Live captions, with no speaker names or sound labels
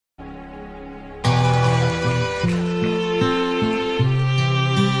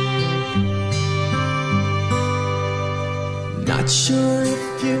Sure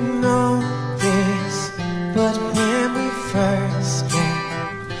if you know this, but when we first met,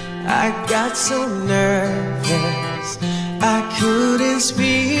 I got so nervous I couldn't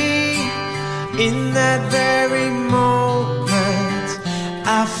speak. In that very moment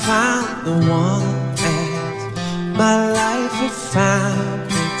I found the one, and my life had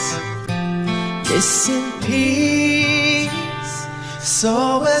found its missing piece.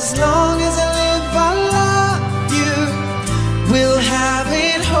 So as long as I live I love you, will have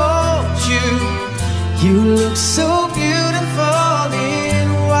it, hold you. You look so beautiful in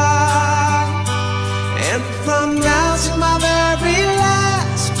white, and from now to my very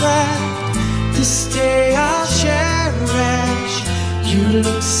last breath, this day I'll cherish. You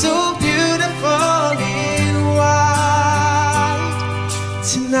look so beautiful in white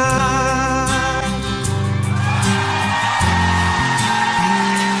tonight.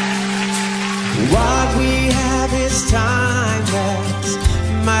 What we have is timeless,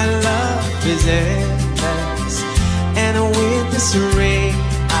 my love is endless, and with this ring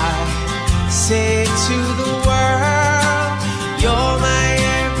I say to the world, you're my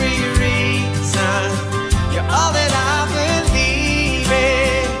every reason, you're all that I believe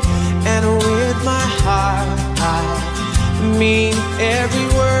in, and with my heart I mean every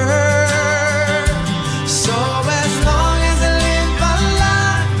word. So as long as I live I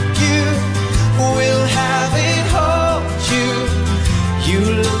love you, will have it, hold you. You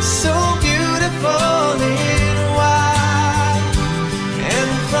look so beautiful in white,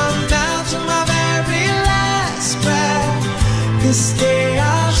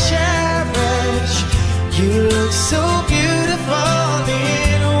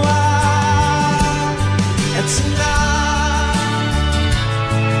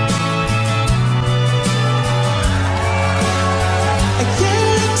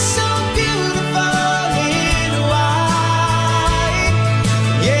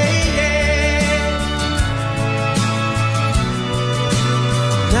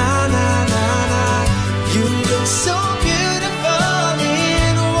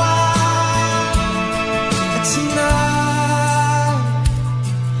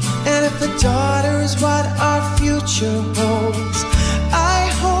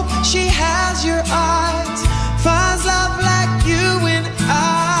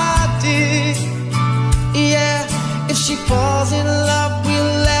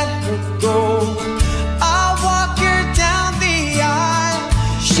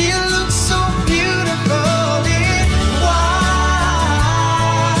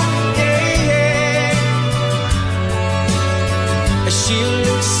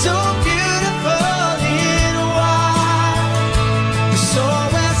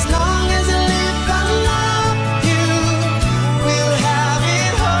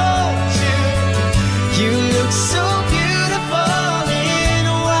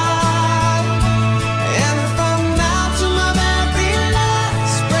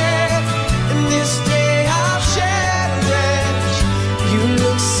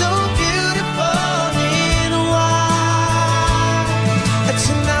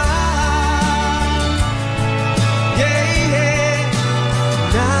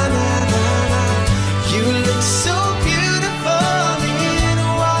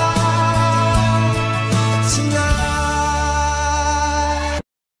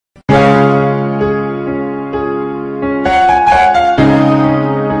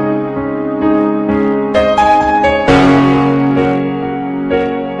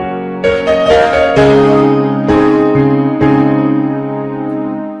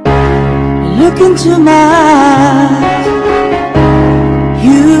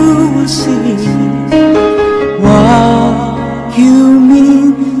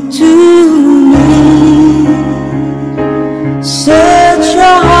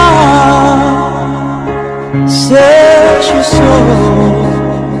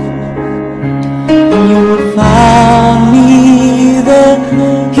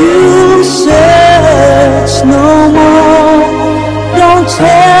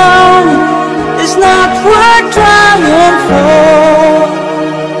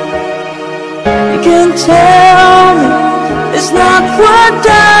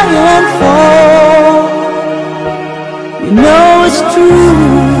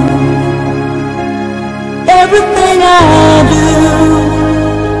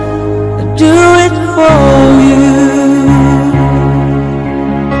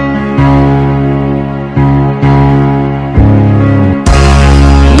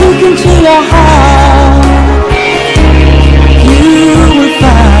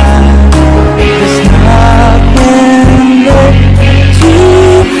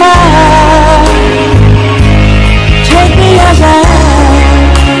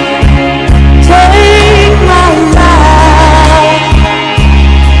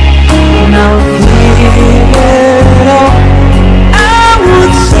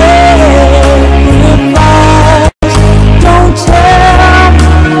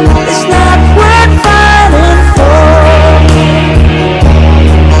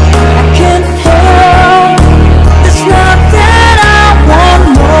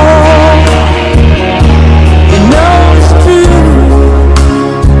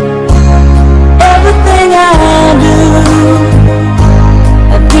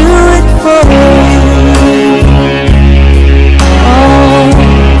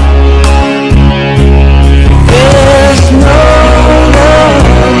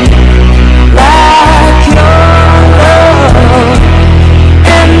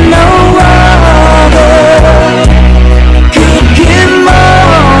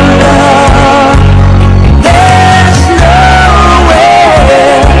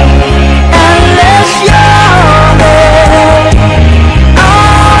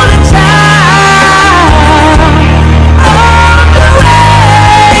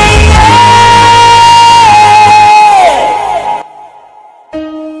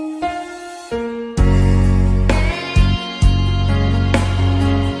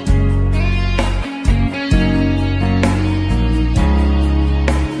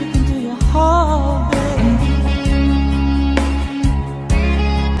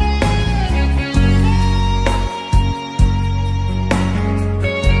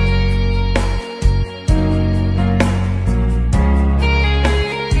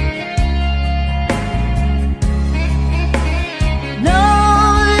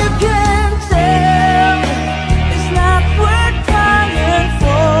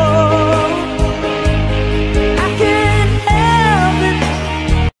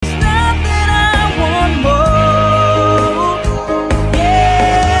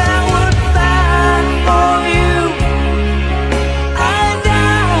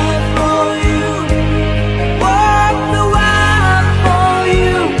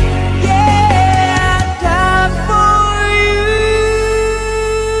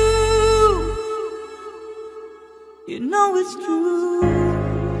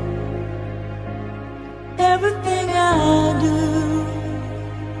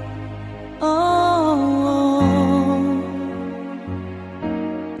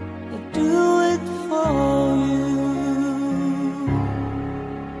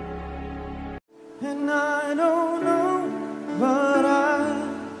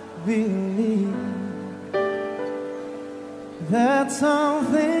 that some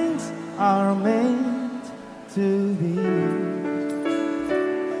things are meant to be,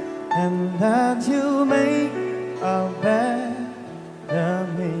 and that you make a better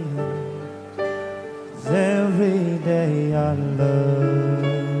me. 'Cause every day I love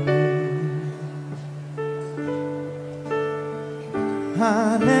you.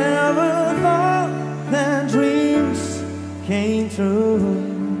 I never thought that dreams came true,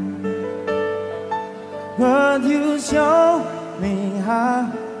 but you showed me how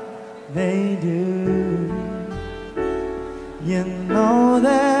they do. You know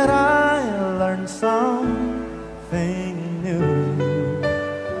that I learned something new.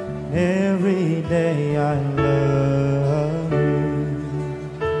 Every day I love you.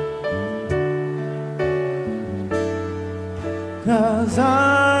 'Cause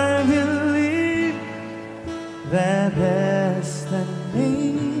I believe that destiny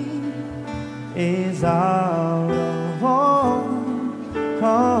is out of all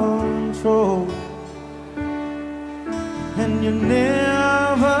control, and you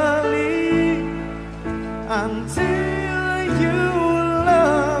never leave until you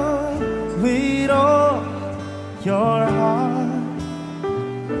love with all your heart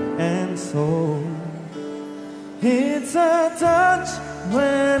and soul. It's a touch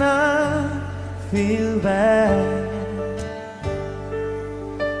when I feel bad,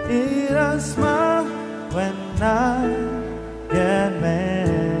 it's a smile when I get mad.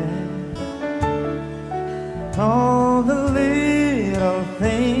 All the little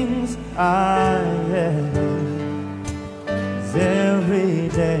things I get, 'cause every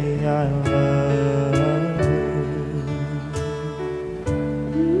day I love you.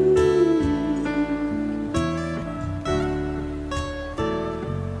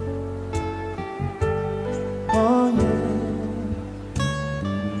 Oh yeah.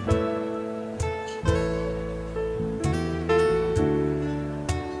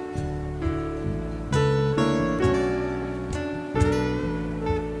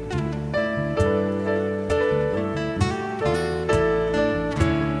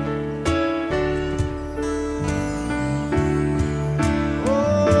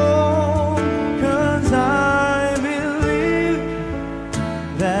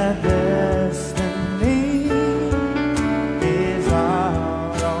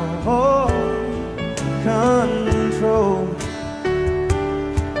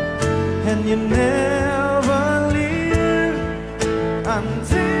 And you never leave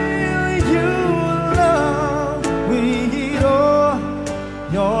until you love with all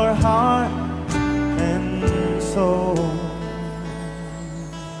your heart and soul.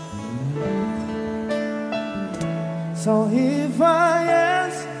 So if I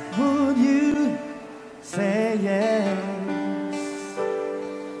ask, would you say yes?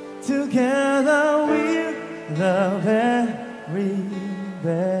 Together we're the very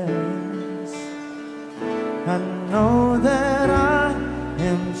best. I know that I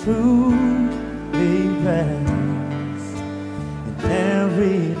am truly blessed, and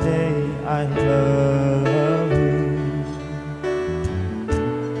every day I love you.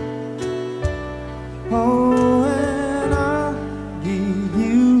 Oh, and I'll give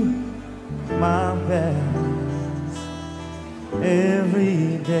you my best. Every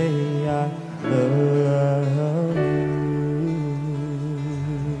day I love you.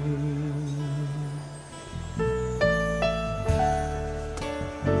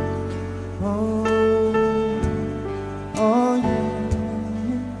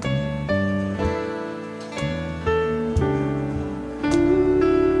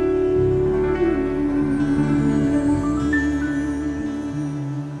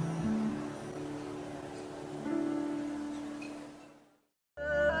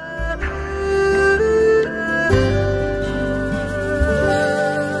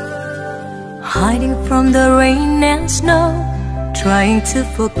 Hiding from the rain and snow, trying to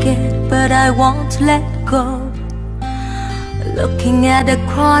forget but I won't let go. Looking at a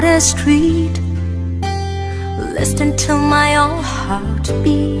crowded street, listen to my own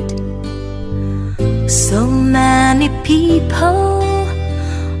heartbeat. So many people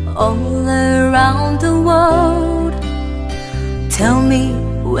all around the world. Tell me,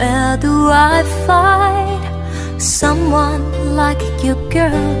 where do I find someone like you,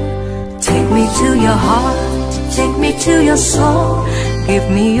 girl? Take me to your heart, take me to your soul. Give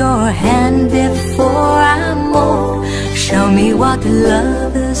me your hand before I'm old. Show me what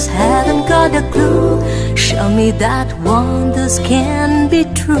lovers haven't got a clue. Show me that wonders can be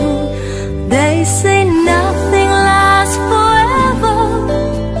true. They say nothing lasts forever.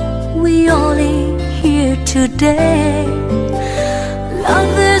 We only here today.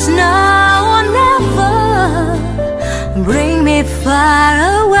 Love is now or never. bring me far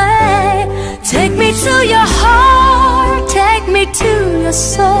away. Take me to your heart, take me to your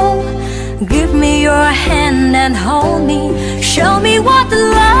soul. Give me your hand and hold me. Show me what the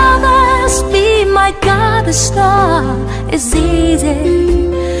lovers be my goddess star. It's easy.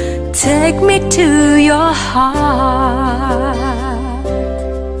 Take me to your heart.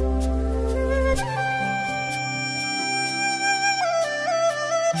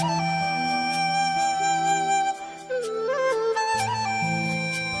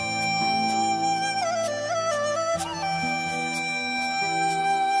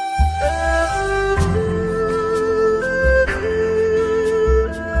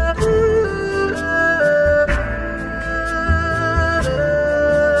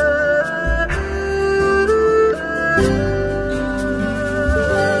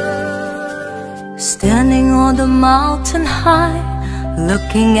 Standing on the mountain high,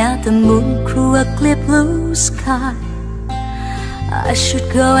 looking at the moon through a clear blue sky. I should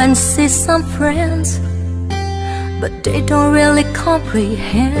go and see some friends, but they don't really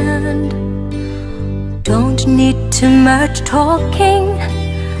comprehend. Don't need too much talking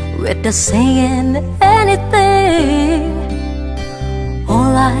without saying anything.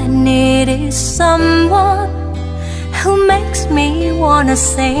 All I need is someone who makes me wanna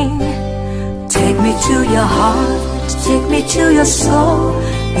sing. Take me to your heart, take me to your soul.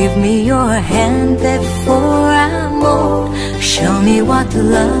 Give me your hand before I'm old. Show me what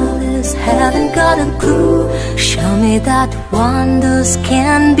love is, haven't got a clue. Show me that wonders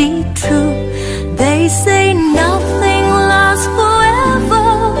can be true. They say nothing lasts forever.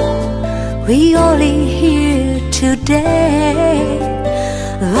 We only here today.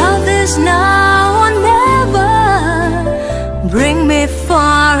 Love is now or never. Bring me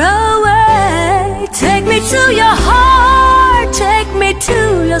far away. Take me to your heart, take me to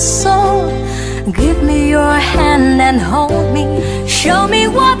your soul. Give me your hand and hold me. Show me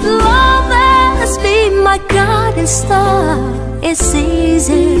what love is, be my guiding star. It's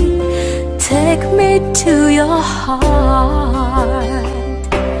easy. Take me to your heart.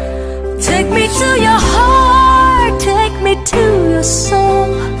 Take me to your heart, take me to your soul.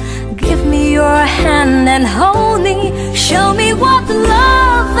 Give me your hand and hold me. Show me what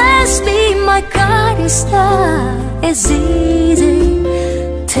love is, be my guiding star. It's easy.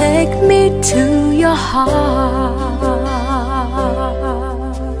 Take me to your heart.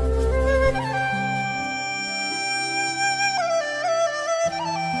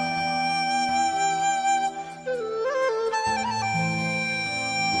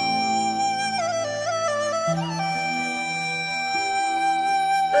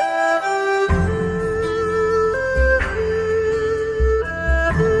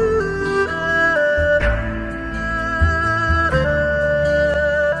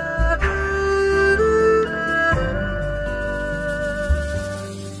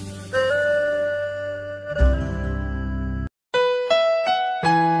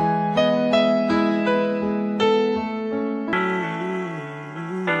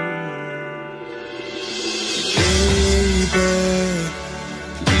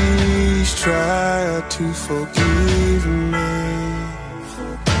 Try to forgive me.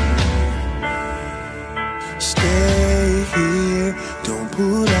 Stay here, don't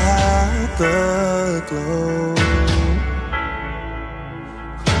put out the glow.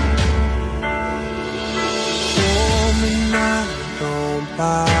 For me now, don't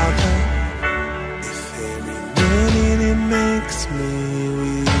bother. If every minute it makes me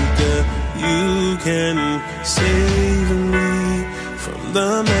weaker, you can save me from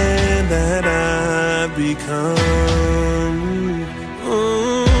the man that I've become.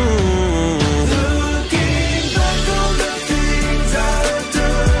 Looking back on the things I've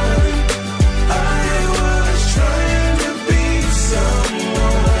done, I was trying to be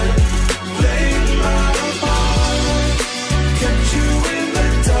someone, played my part, kept you in the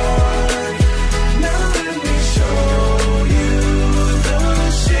dark. Now let me show you the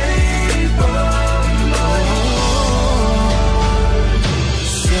shape of my heart.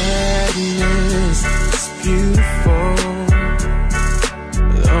 Sadness is beautiful.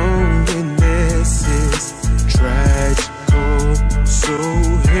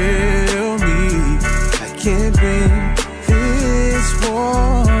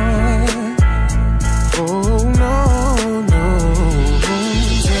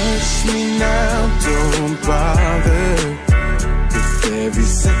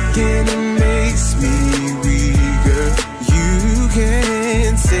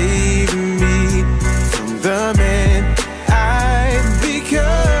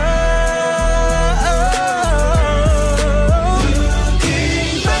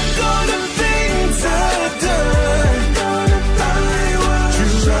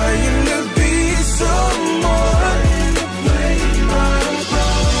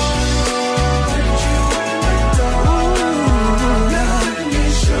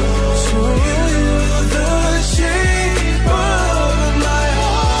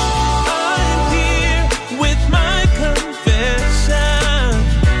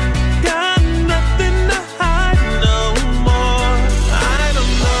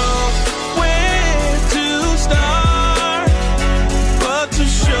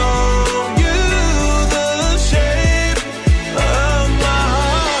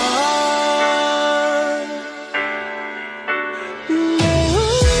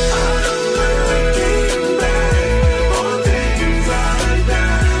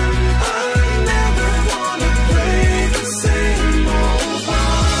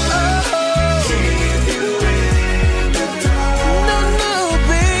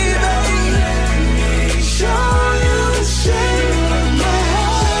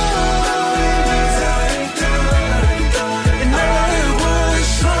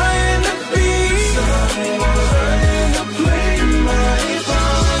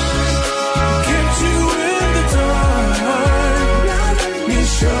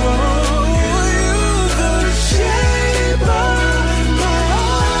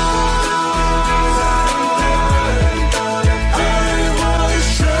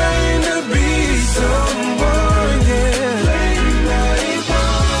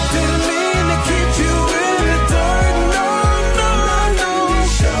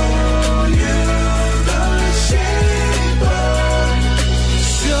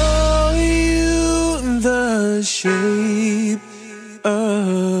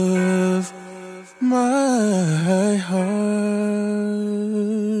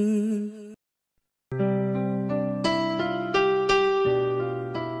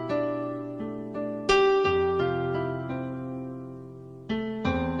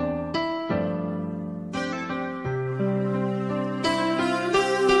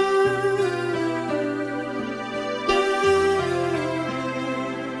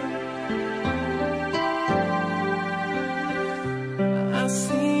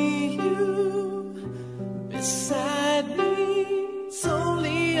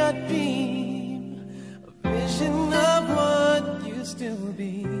 that beam, a vision of what used to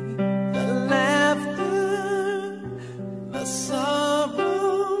be. The laughter, the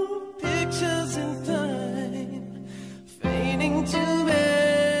sorrow, pictures in time, fading to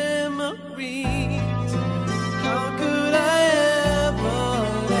memories. How could I ever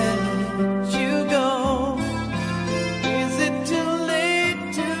let you go? Is it too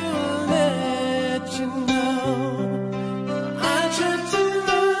late to let you know? I tried to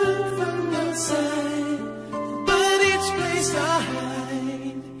run from your side, but each place I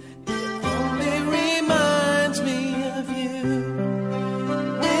hide, it only reminds me of you.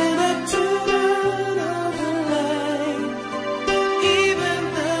 When I turn out the light, even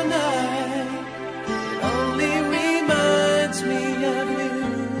the night, it only reminds me of you.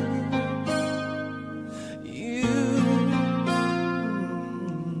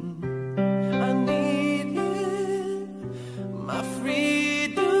 I need you, my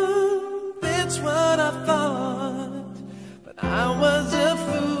freedom, that's what I thought. But I was a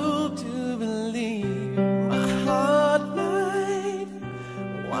fool to believe my heart lied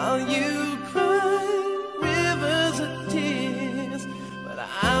while you cried rivers of tears. But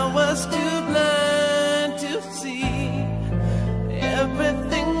I was too blind to see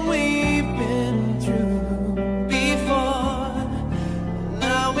everything we've been through before.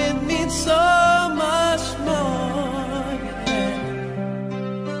 Now it means so much more.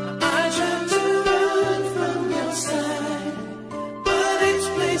 I tried to run from your side, but each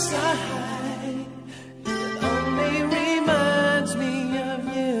place I hide, it only reminds me of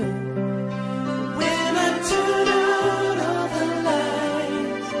you. When I turn out all the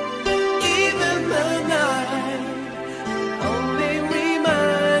lights, even the night, it only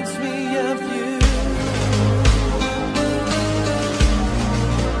reminds me of you.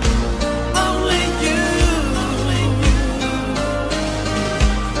 Only you.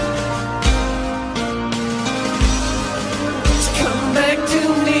 Come back to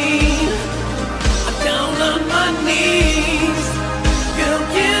me, down on my knees. Girl,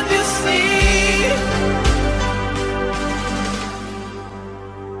 can you see?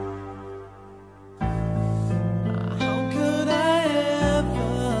 How could I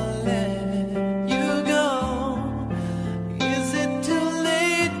ever let you go? Is it too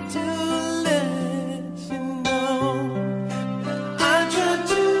late to let you know? I tried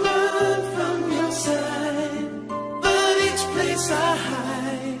to run from your side, but each place I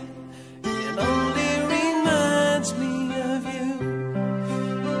hide, it only reminds me of you.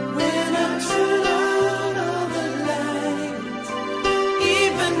 When I turn out all the lights,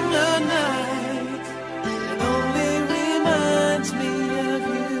 even the night, it only reminds me of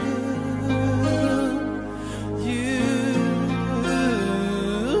you.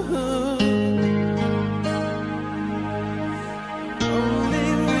 Only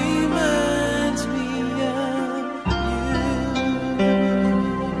reminds me of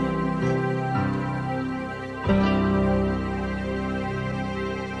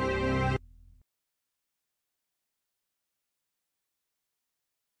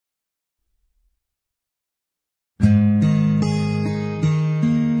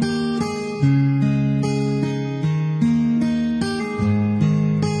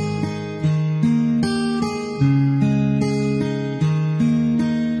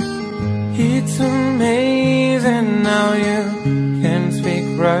It's amazing how you can speak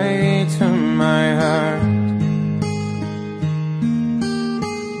right to my heart.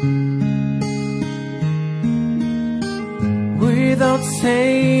 Without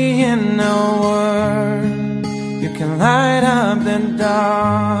saying a word, you can light up the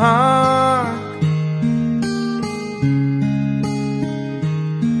dark.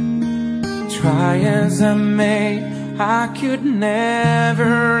 Try as I may, I could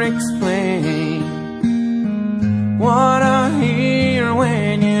never explain what I hear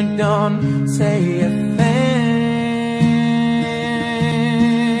when you don't say a thing.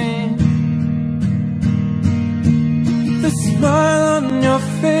 The smile on your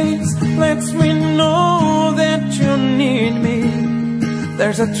face lets me know that you need me.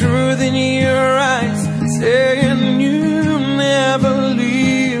 There's a truth in your eyes saying you never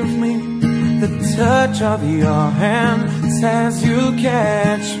leave me. The touch of your hand says you'll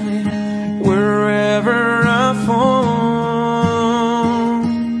catch me wherever I fall.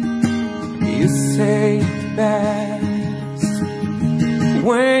 You say it best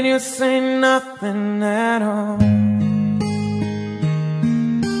when you say nothing at all.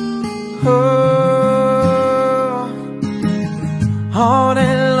 Oh, all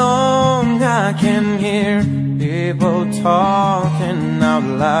day long I can hear people talking out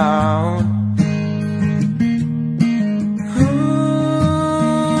loud.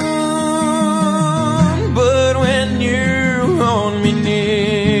 Ooh, hold me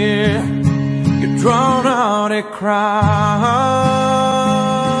near. You drown out a crowd.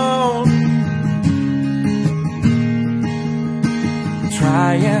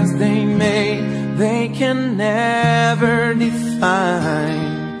 Try as they may, they can never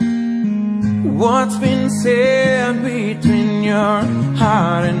define what's been said between your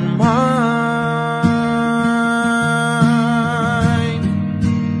heart and mine.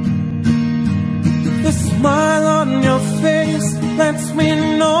 The smile on your face lets me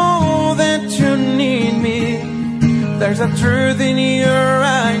know that you need me. There's a truth in your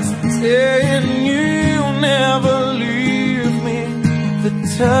eyes saying you'll never leave me. The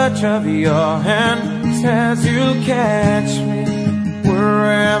touch of your hand says you'll catch me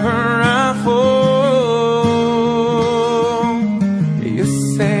wherever I fall. You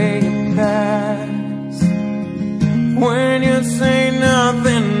say it best when you say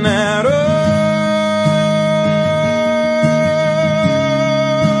nothing at all.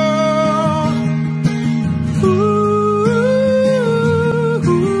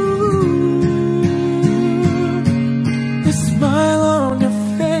 The smile on your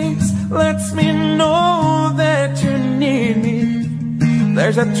face lets me know that you need me.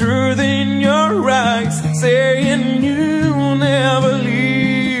 There's a truth in your eyes saying you'll never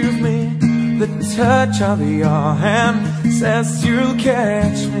leave me. The touch of your hand says you'll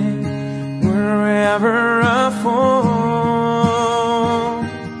catch me wherever I fall.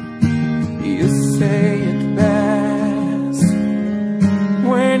 You say it best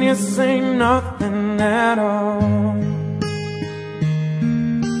when you say nothing at all.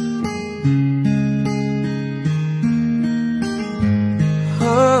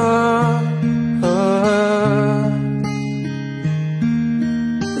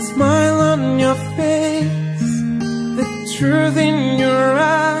 The smile on your face, the truth in your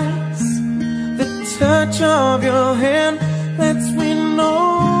eyes, the touch of your hand lets me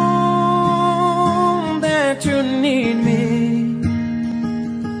know that you need me.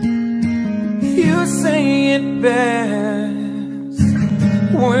 You say it best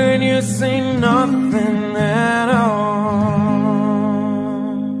when you say nothing at all.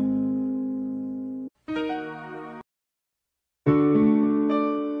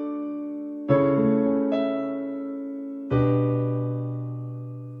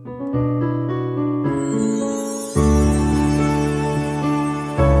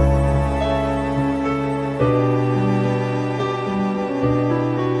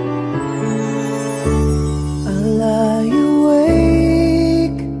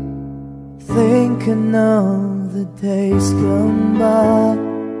 Thinking of the days gone by,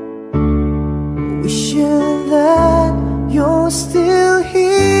 wishing that you're still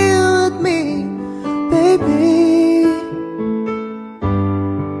here with me, baby.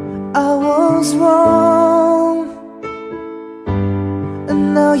 I was wrong,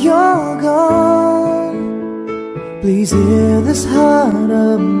 and now you're gone. Please hear this heart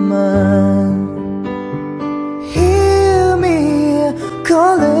of mine. Hear me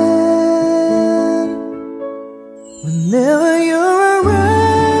calling. Whenever you're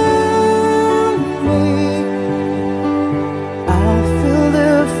around me, I feel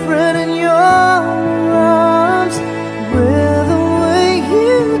different in your arms. With the way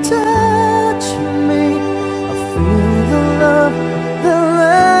you touch me, I feel the love that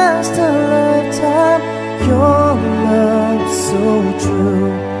lasts a lifetime. Your love so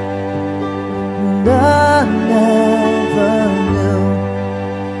true, and I never knew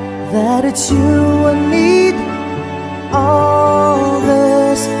that it's you I need all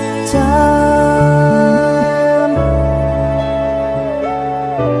this time.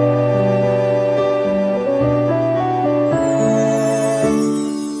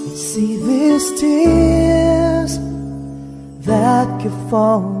 See these tears that keep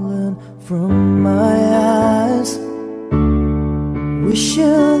falling from my eyes,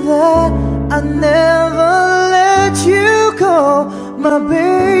 wishing that I never let you go, my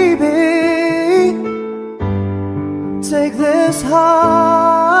baby. Take this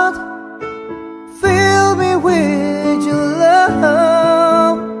heart, fill me with your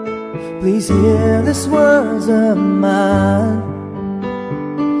love. Please hear these words of mine.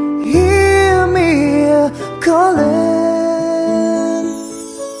 Hear me calling.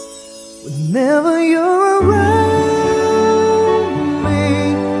 Whenever you're around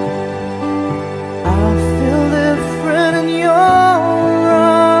me, I feel different in your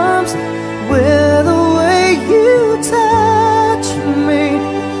arms. With the way you touch me,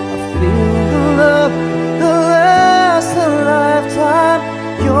 I feel the love that lasts a lifetime.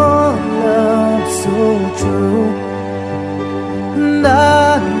 Your love so true, and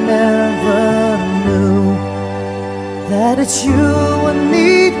I never knew that that it's you I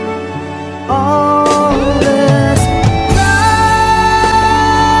need. All this time,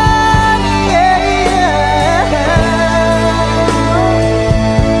 yeah, yeah.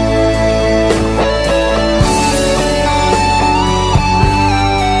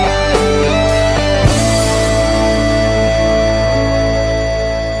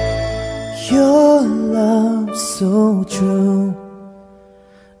 Your love so true,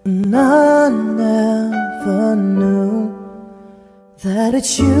 and I never knew that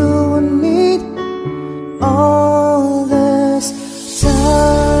it's you I need all this time.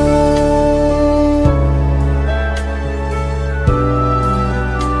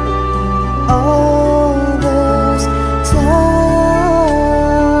 All this time.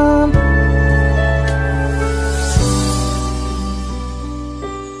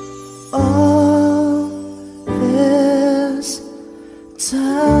 All this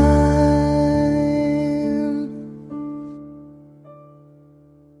time.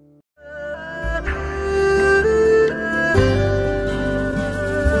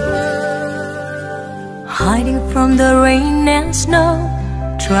 Hiding from the rain and snow,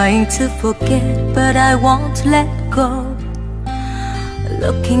 trying to forget but I won't let go.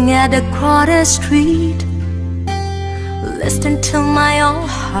 Looking at a crowded street, listening to my own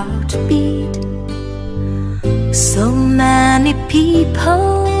heart beat. So many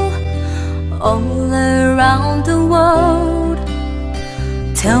people all around the world.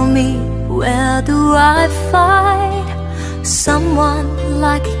 Tell me, where do I find someone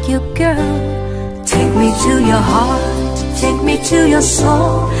like you, girl? Take me to your heart, take me to your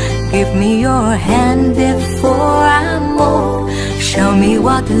soul. Give me your hand before I'm old. Show me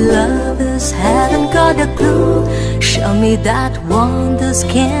what love is, haven't got a clue. Show me that wonders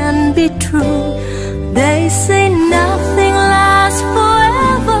can be true. They say nothing lasts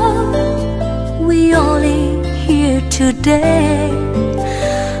forever. We only here today.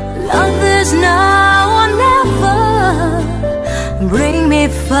 Love is now or never. Bring me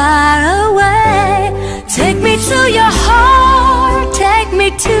far away. Take me to your heart, take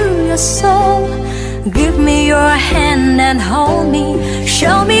me to your soul. Give me your hand and hold me.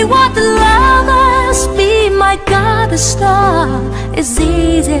 Show me what love is. Be my goddess star. It's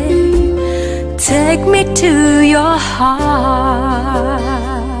easy. Take me to your heart.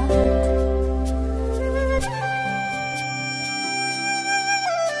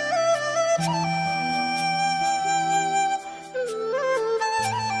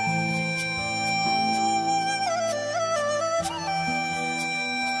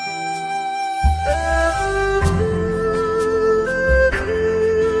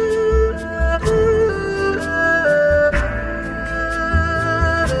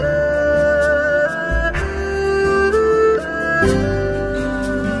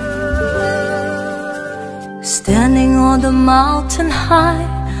 Standing on the mountain high,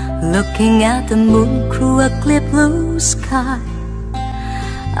 looking at the moon through a clear blue sky.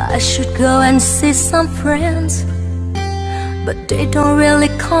 I should go and see some friends, but they don't really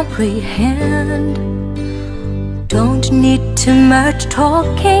comprehend. Don't need too much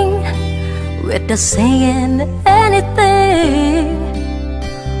talking without saying anything.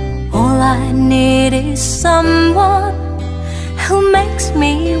 All I need is someone who makes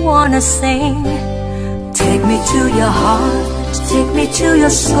me wanna sing. Take me to your heart, take me to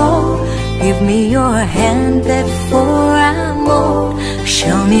your soul. Give me your hand before I'm old.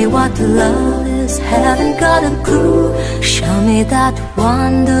 Show me what love is, haven't got a clue. Show me that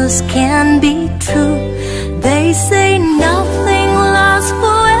wonders can be true. They say nothing lasts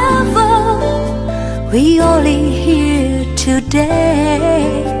forever. We only here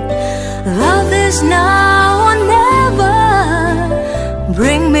today. Love is now or never.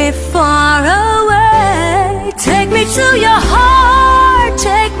 Bring me far away. Take me to your heart,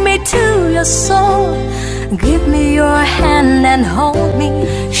 take me to your soul. Give me your hand and hold me.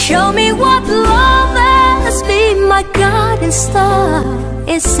 Show me what love is. Be my guiding star.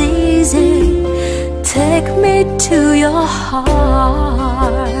 It's easy. Take me to your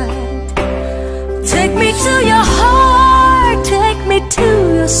heart. Take me to your heart, take me to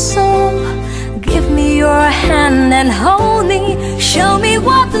your soul. Give me your hand and hold me. Show me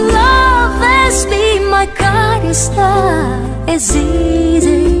what love is. Be my guiding star. It's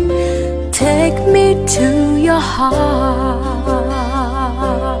easy. Take me to your heart.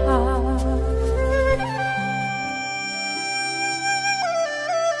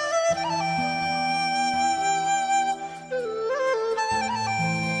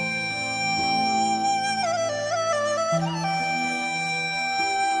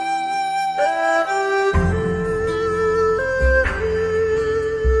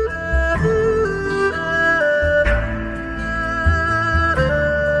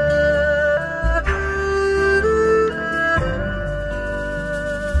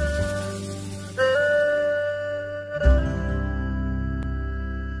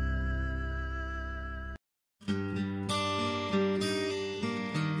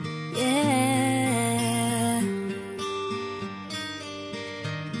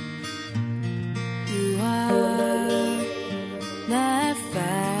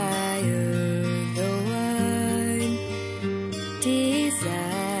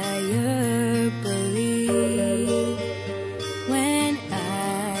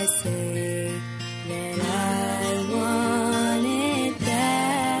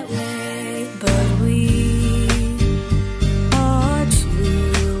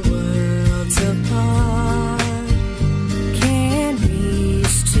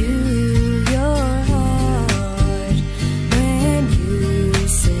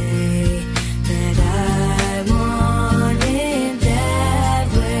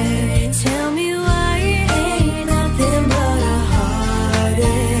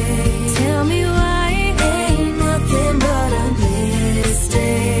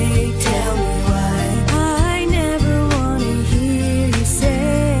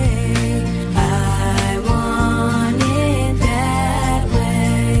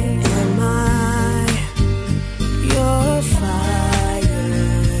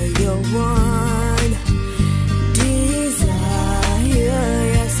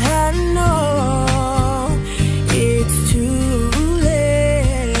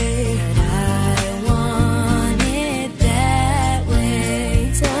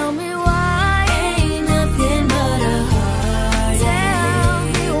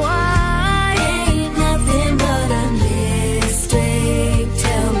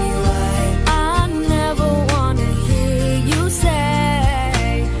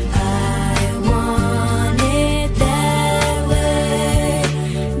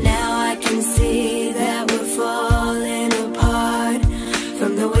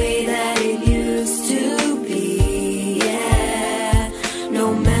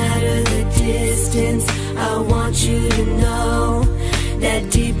 distance. I want you to know that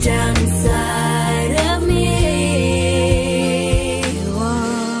deep down inside of me, you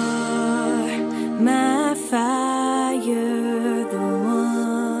are my fire, the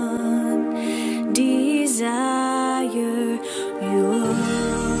one desire. You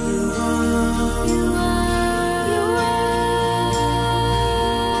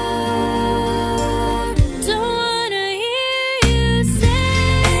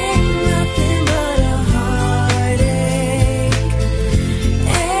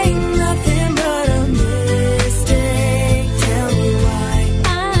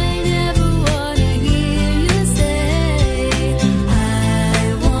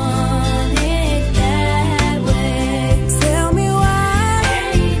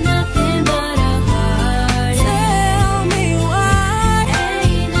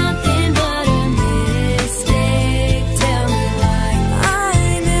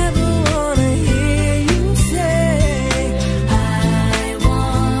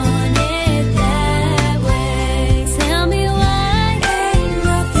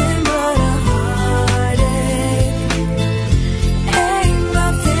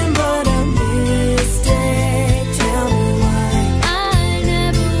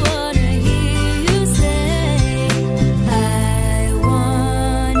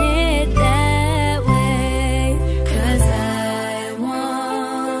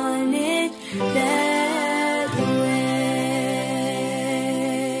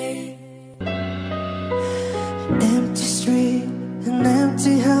empty street, an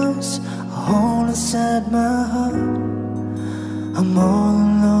empty house, a hole inside my heart. I'm all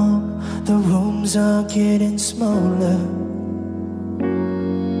alone, the rooms are getting smaller.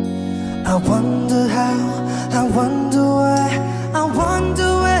 I wonder how, I wonder why, I wonder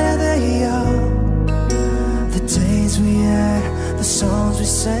where they are. The days we had, the songs we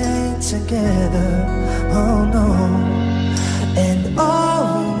sang together. Oh no. And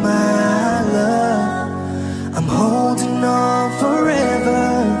oh my love, I'm holding on forever,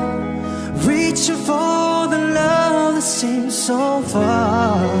 reaching for the love that seems so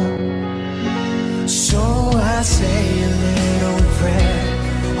far. So I say a little prayer,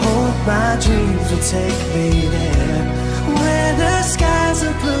 hope my dreams will take me there, where the skies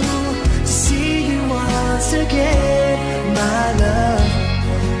are blue, to see you once again. My love,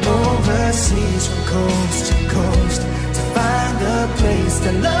 overseas from coast to coast, to find the place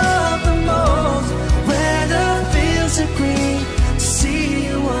I love the most, where the fields are green, to see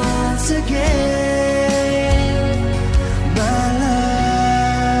you once again. My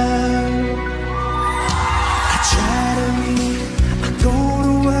love, I try to read, I go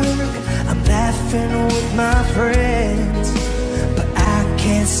to work, I'm laughing with my friends, but I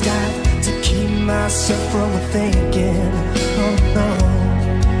can't stop to keep myself from thinking. Oh no.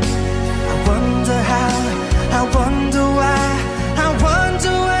 I wonder how, I wonder why, I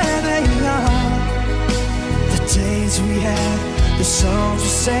wonder where they are. The days we had, the songs we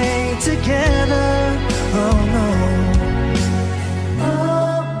sang together. Oh no.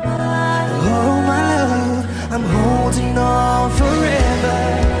 Oh my love, I'm holding on forever,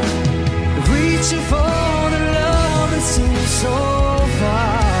 reaching for the love that seems so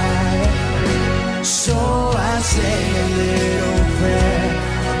far. So I say a little prayer,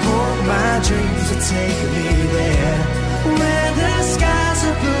 hope my dreams will take me there, where the skies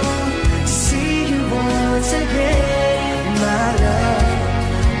are blue, to see you once again. My love,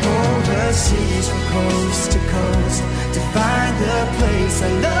 overseas from coast to coast, to find the place I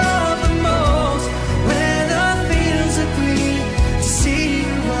love the most, where the fields are green, to see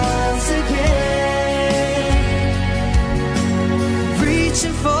you once again,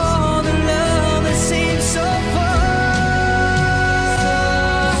 reaching for the love that seems so far.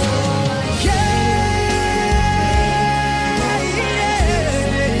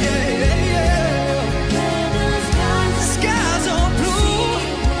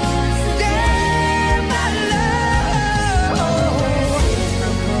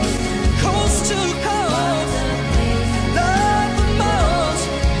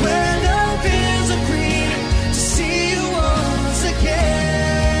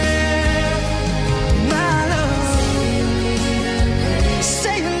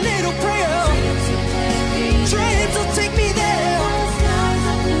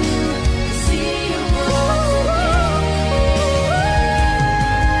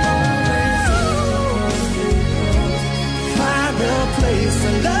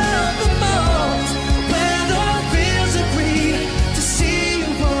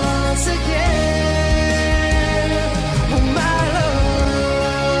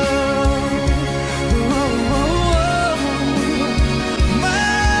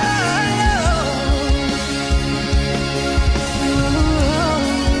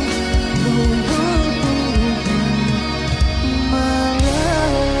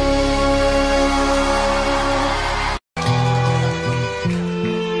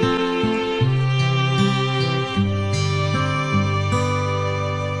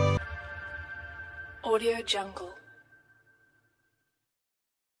 Jungle.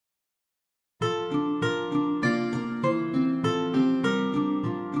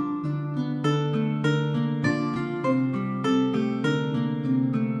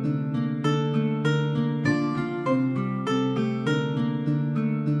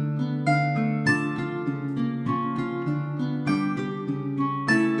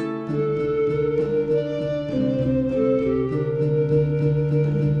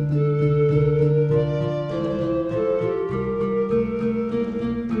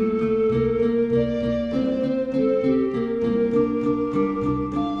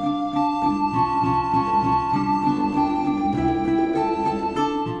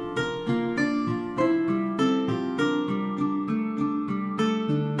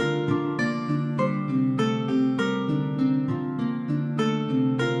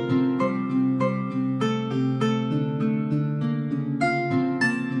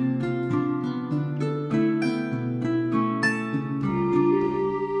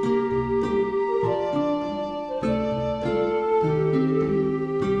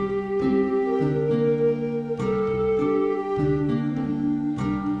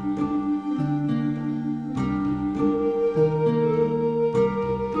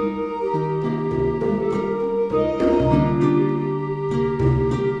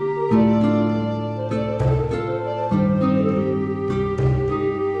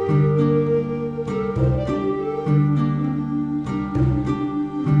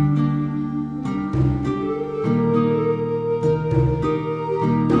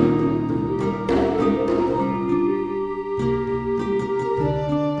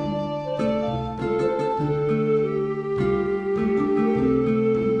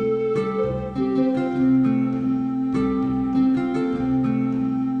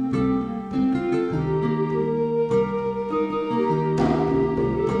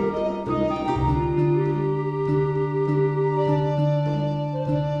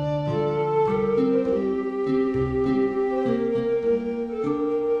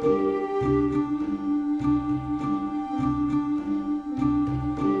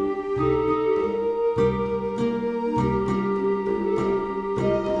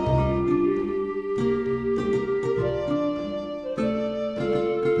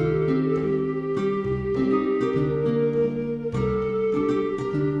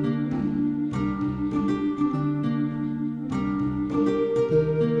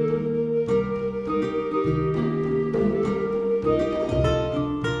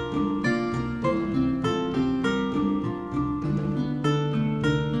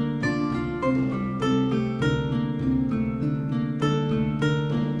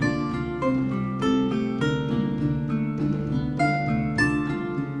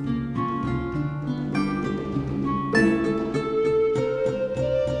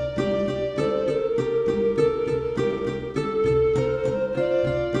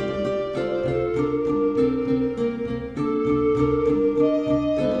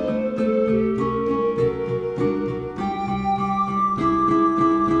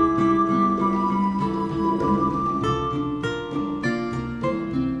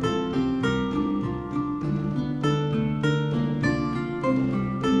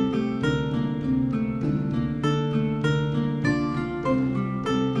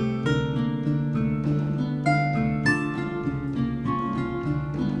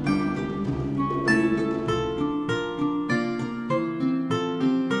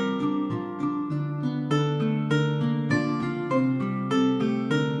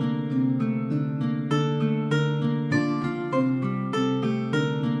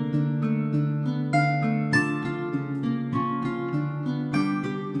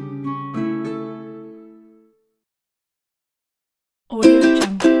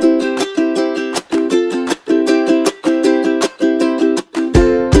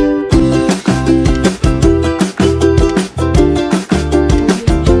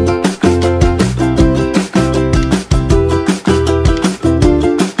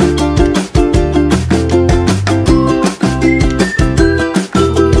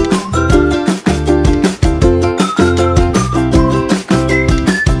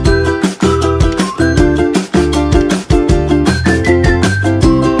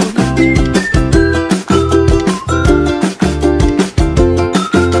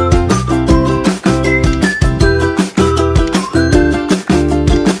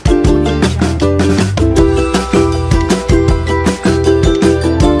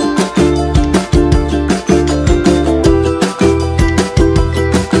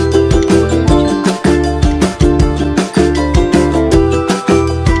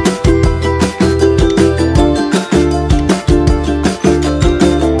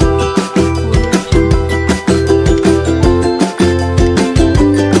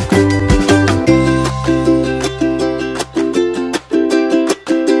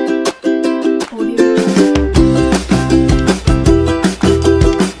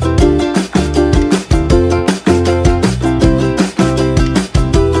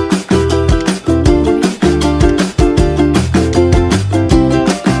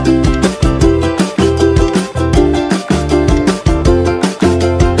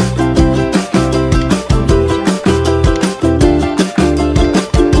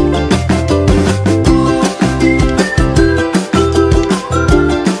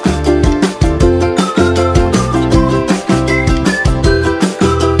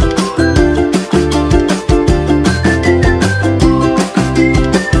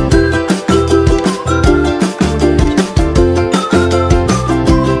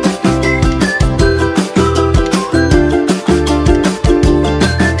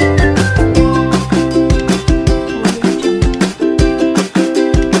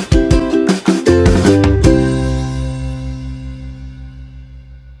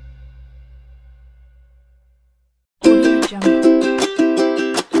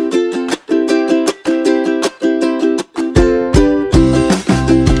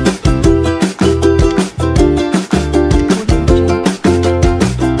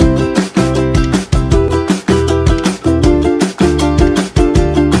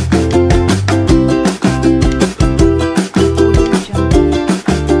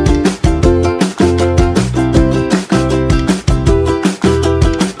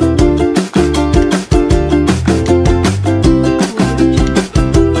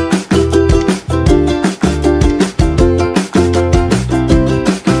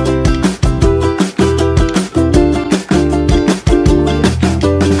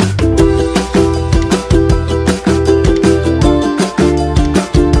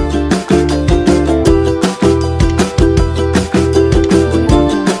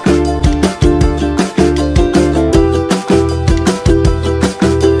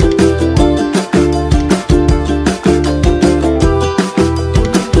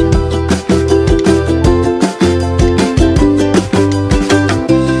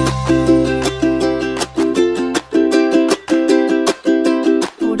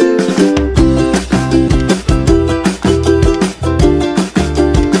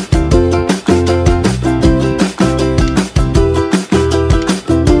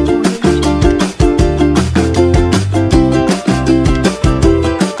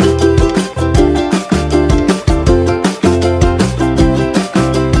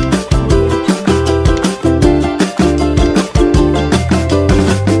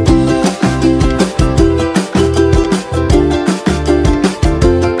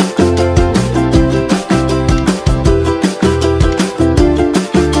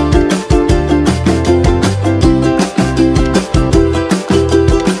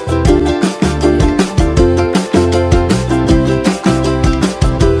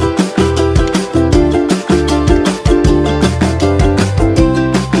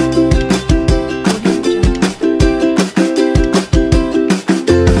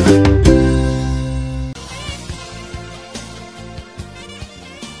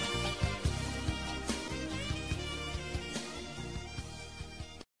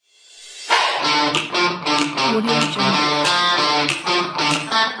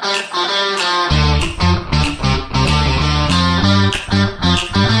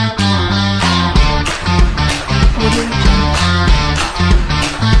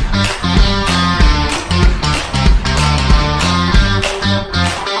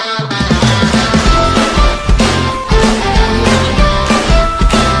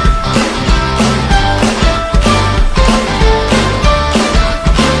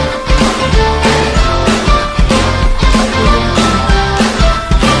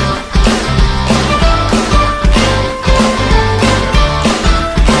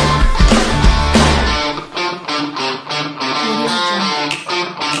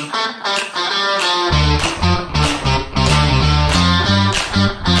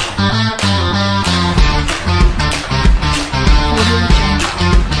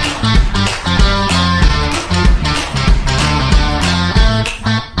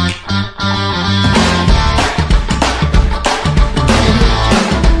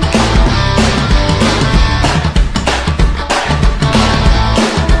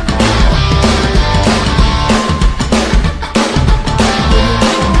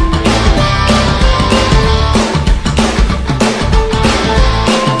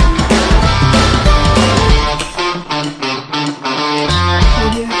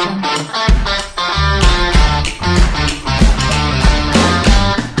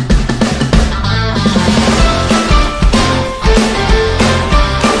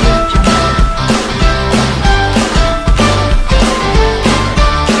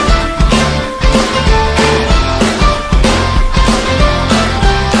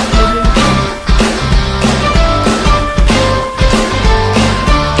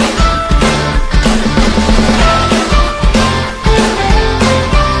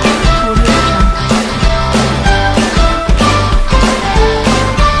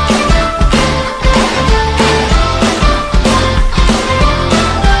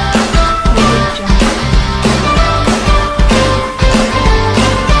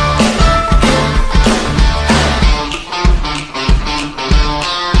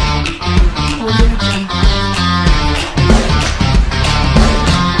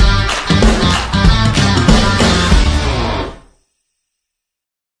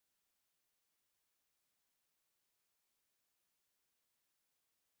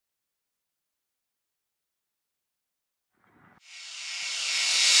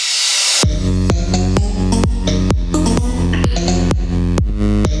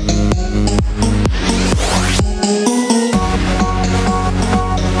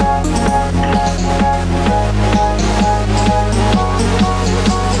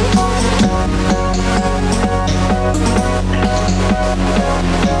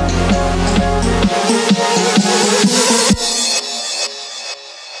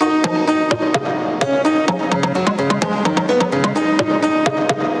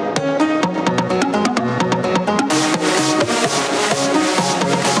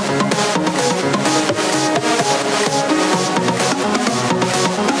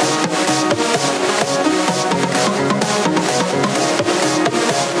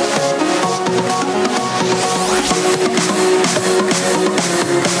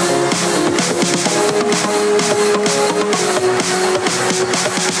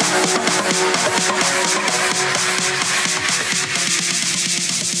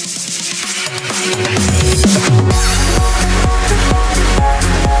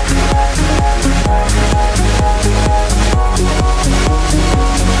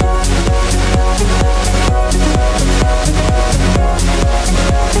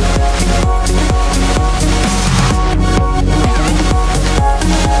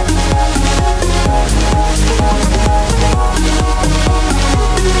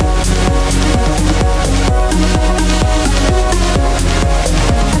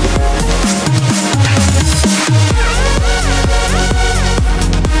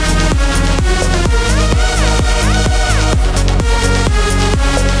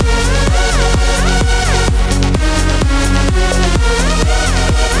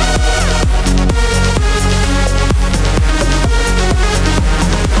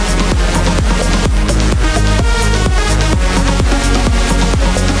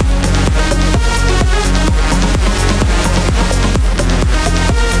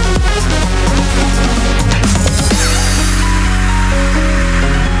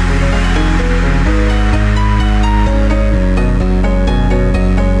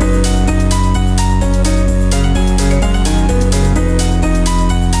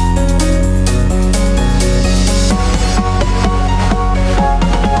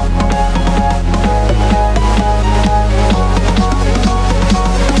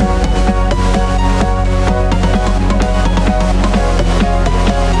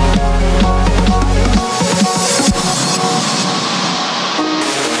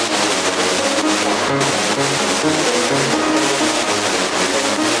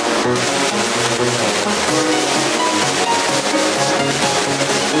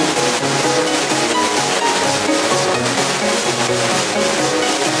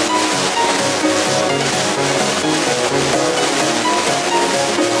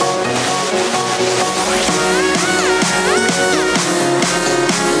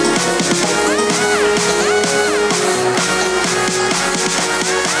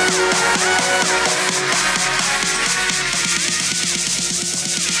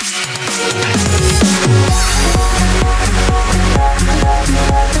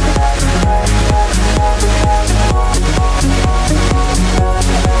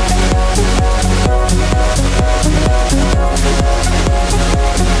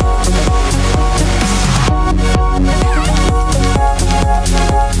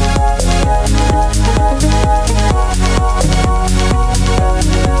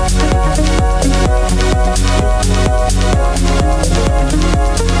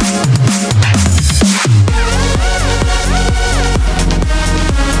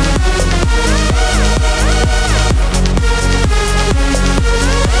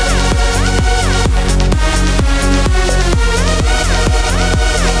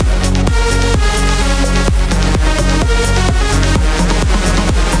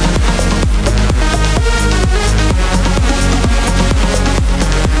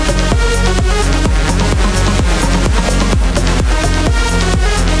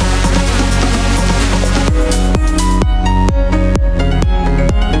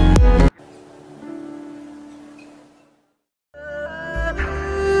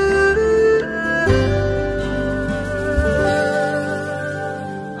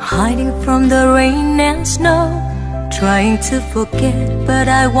 from the rain and snow, trying to forget, but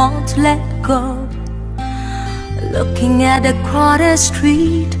I won't let go. Looking at a crowded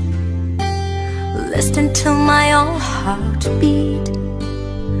street, listen to my own heartbeat.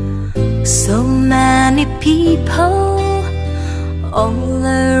 So many people all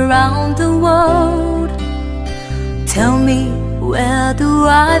around the world. Tell me, where do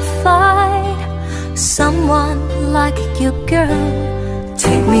I find someone like you, girl?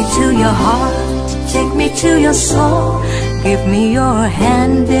 Take me to your heart, take me to your soul. Give me your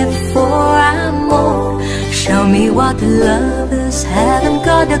hand before I'm old. Show me what lovers haven't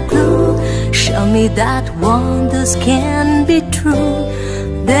got a clue. Show me that wonders can be true.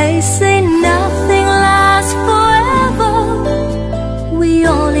 They say nothing lasts forever. We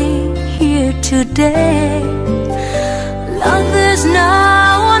only here today. Love is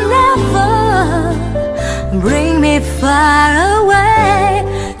now or never. Bring me far away.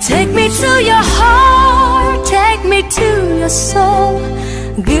 Take me to your heart, take me to your soul.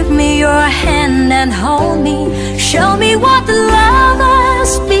 Give me your hand and hold me. Show me what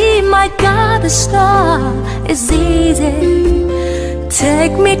lovers be my goddess star. It's easy.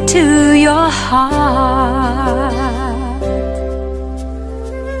 Take me to your heart.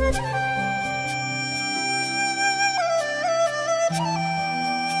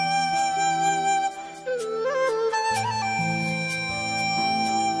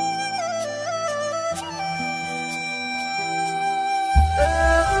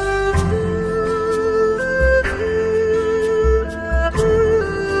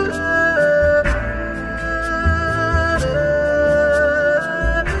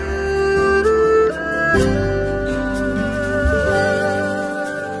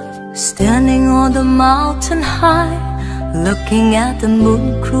 Standing on the mountain high, looking at the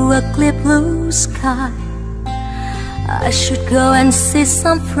moon through a clear blue sky. I should go and see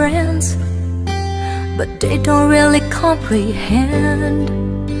some friends, but they don't really comprehend.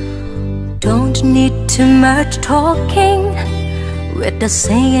 Don't need too much talking with the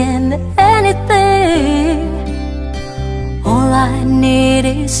saying anything. All I need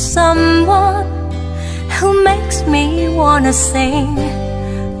is someone who makes me wanna sing.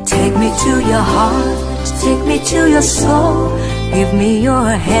 Take me to your heart, take me to your soul. Give me your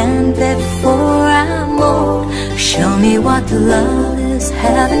hand before I'm old. Show me what love is,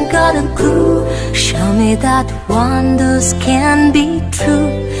 haven't got a clue. Show me that wonders can be true.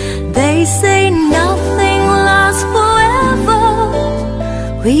 They say nothing lasts forever.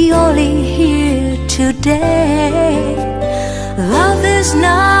 We only here today. Love is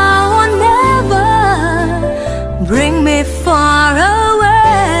now or never. Bring me far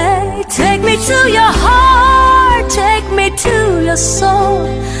away. Take me to your heart, take me to your soul.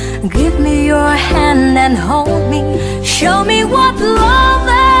 Give me your hand and hold me. Show me what love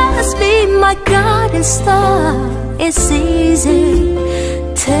is, be my guiding star. It's easy.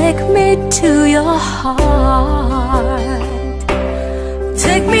 Take me to your heart.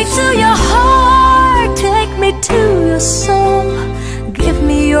 Take me to your heart, take me to your soul. Give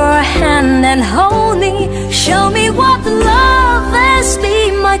me your hand and hold me. Show me what love is,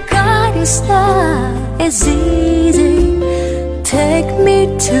 be my guiding star. It's easy. Take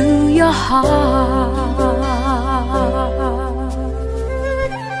me to your heart.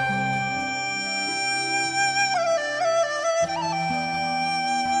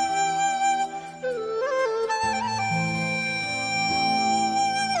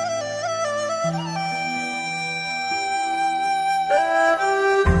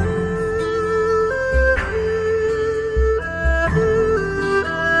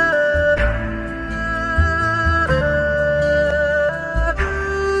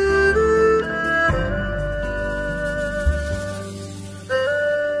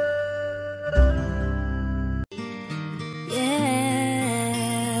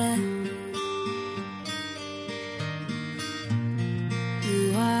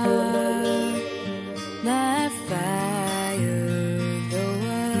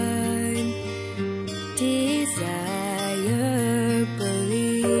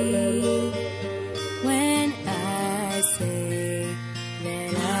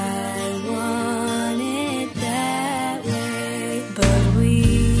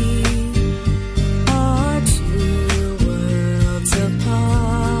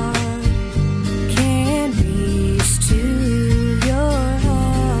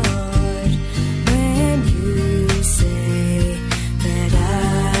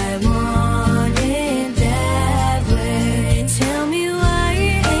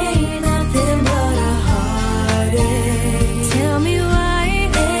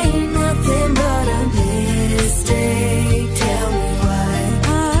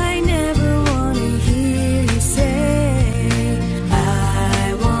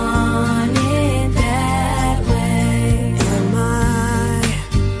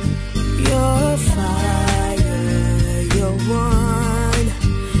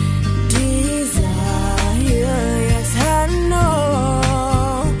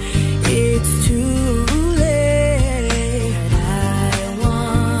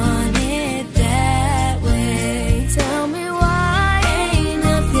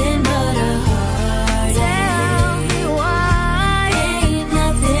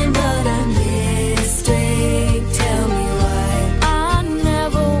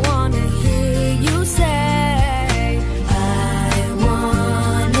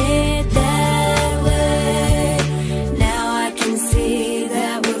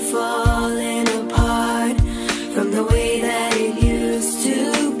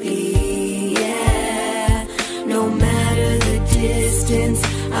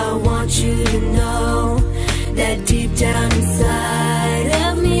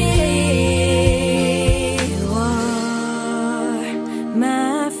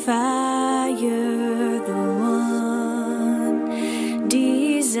 you're the one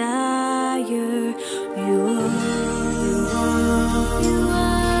desire. You are.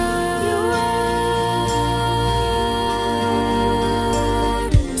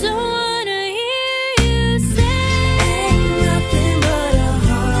 Don't wanna hear you say ain't nothing but a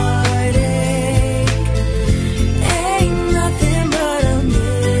heartache, ain't nothing but a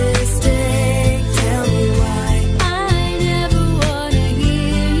mistake. Tell me why. I never wanna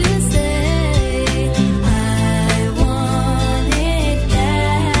hear you say I want it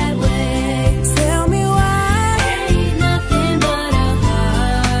that way. Tell me why. Ain't nothing but a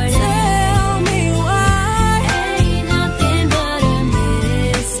heartache. Tell me why. Ain't nothing but a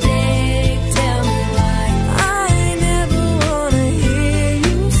mistake. Tell me why. I never wanna hear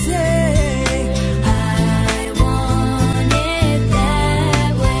you say I want it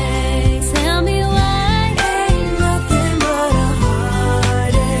that way. Tell me why. Ain't nothing but a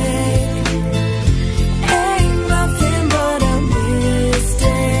heartache, ain't nothing but a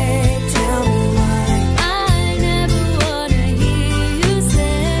mistake. Tell me why. I never wanna hear you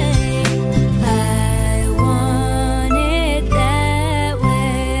say I want it that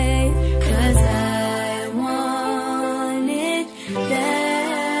way. 'Cause I want it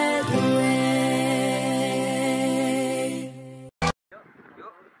that way.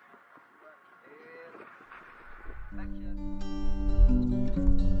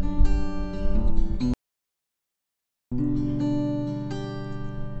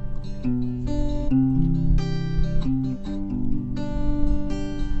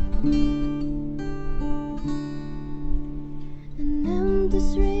 An empty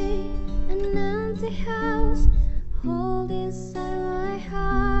street, an empty house, hold inside my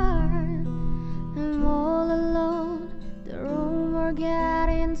heart. I'm all alone, the room are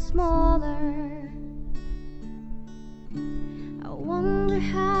getting smaller. I wonder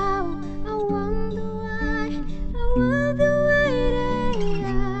how, I wonder why, I wonder why they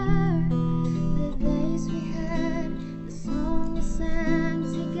are. The days we had, the song we sang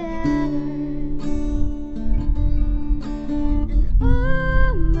together. And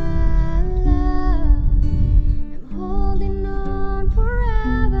oh my love, I'm holding on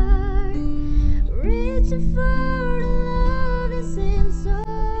forever, reaching for the love that seems so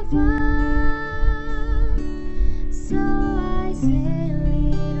far. So I say a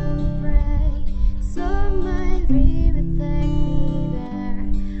little pray, so my dream will take me there,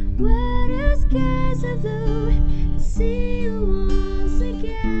 where the skies are blue, and see you once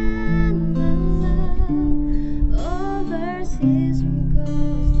again, my love. Overseas from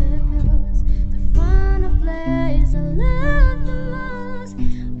coast to coast, to find a place I love.